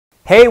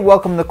Hey,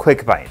 welcome to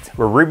Quick Bytes,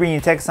 where we bring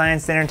you tech,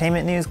 science, and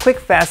entertainment news quick,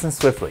 fast, and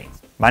swiftly.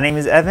 My name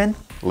is Evan.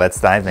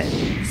 Let's dive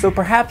in. So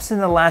perhaps in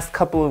the last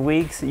couple of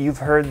weeks, you've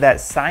heard that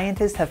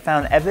scientists have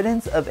found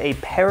evidence of a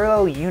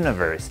parallel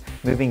universe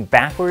moving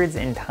backwards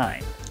in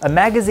time. A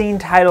magazine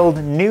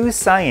titled New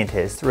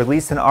Scientist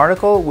released an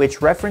article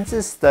which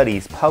references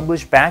studies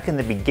published back in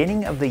the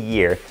beginning of the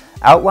year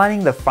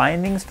outlining the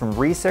findings from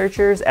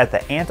researchers at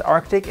the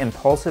Antarctic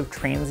Impulsive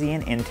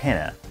Transient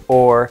Antenna,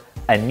 or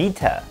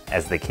ANITA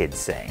as the kids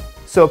say.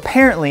 So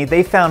apparently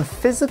they found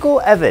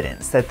physical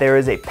evidence that there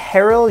is a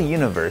parallel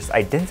universe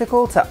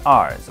identical to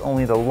ours,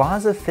 only the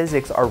laws of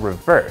physics are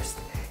reversed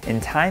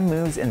and time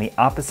moves in the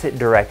opposite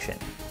direction.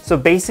 So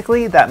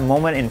basically that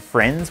moment in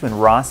Friends when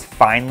Ross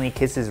finally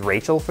kisses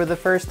Rachel for the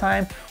first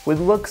time would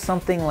look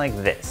something like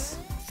this.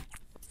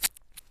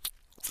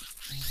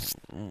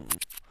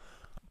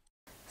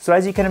 So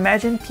as you can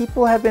imagine,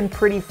 people have been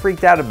pretty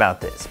freaked out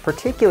about this,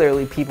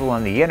 particularly people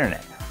on the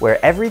internet, where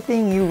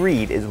everything you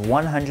read is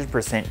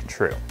 100%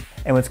 true.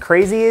 And what's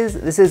crazy is,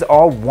 this is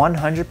all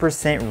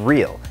 100%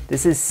 real.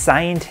 This is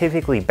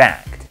scientifically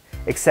backed.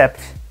 Except,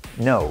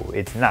 no,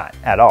 it's not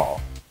at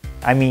all.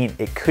 I mean,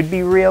 it could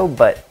be real,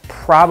 but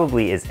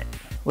probably isn't.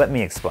 Let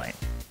me explain.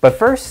 But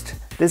first,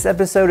 this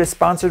episode is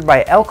sponsored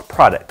by Elk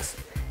Products.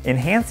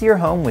 Enhance your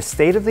home with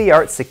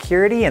state-of-the-art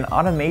security and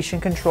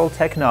automation control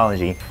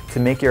technology to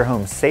make your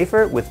home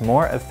safer with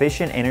more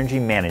efficient energy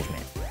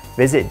management.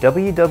 Visit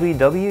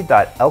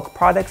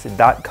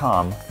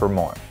www.elkproducts.com for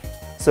more.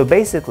 So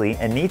basically,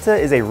 ANITA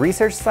is a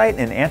research site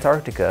in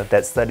Antarctica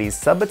that studies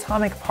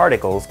subatomic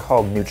particles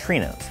called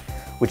neutrinos,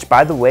 which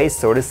by the way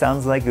sort of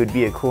sounds like it would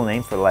be a cool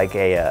name for like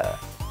a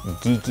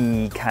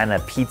geeky kind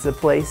of pizza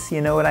place,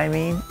 you know what I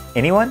mean?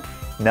 Anyone?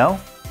 No?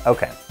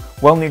 Okay.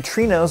 Well,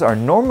 neutrinos are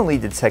normally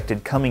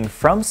detected coming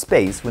from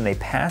space when they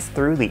pass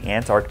through the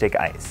Antarctic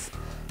ice.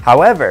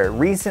 However,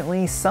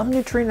 recently some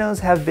neutrinos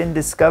have been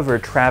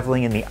discovered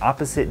traveling in the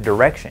opposite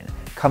direction,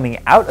 coming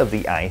out of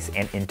the ice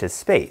and into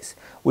space,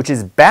 which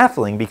is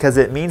baffling because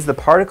it means the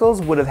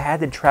particles would have had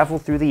to travel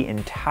through the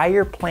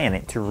entire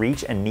planet to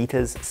reach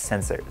ANITA's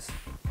sensors.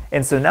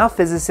 And so now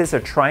physicists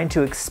are trying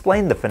to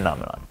explain the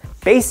phenomenon.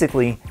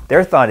 Basically,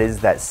 their thought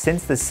is that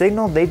since the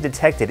signal they've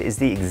detected is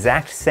the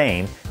exact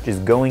same,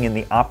 just going in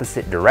the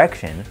opposite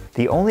direction,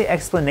 the only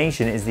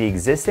explanation is the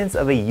existence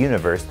of a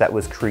universe that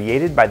was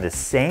created by the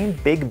same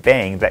Big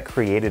Bang that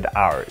created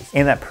ours,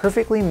 and that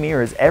perfectly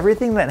mirrors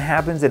everything that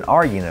happens in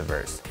our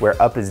universe, where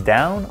up is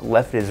down,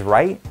 left is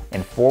right,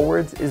 and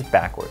forwards is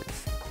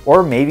backwards.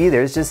 Or maybe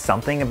there's just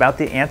something about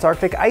the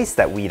Antarctic ice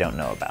that we don't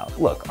know about.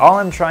 Look, all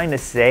I'm trying to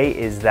say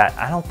is that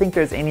I don't think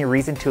there's any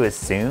reason to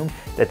assume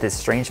that this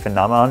strange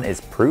phenomenon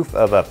is proof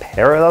of a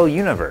parallel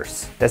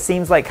universe. That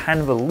seems like kind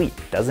of a leap,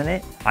 doesn't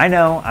it? I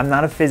know, I'm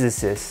not a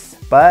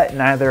physicist, but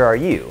neither are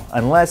you,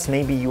 unless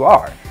maybe you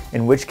are.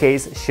 In which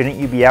case, shouldn't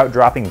you be out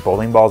dropping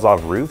bowling balls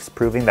off roofs,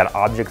 proving that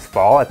objects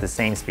fall at the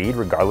same speed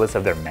regardless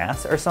of their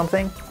mass or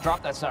something?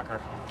 Drop that sucker.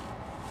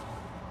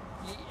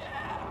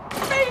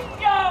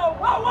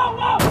 Whoa, whoa,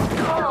 whoa!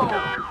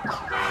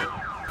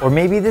 Or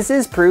maybe this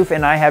is proof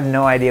and I have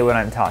no idea what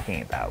I'm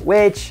talking about,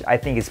 which I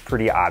think is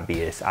pretty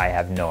obvious. I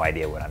have no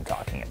idea what I'm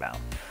talking about.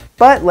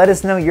 But let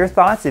us know your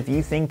thoughts if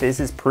you think this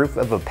is proof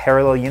of a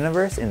parallel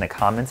universe in the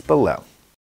comments below.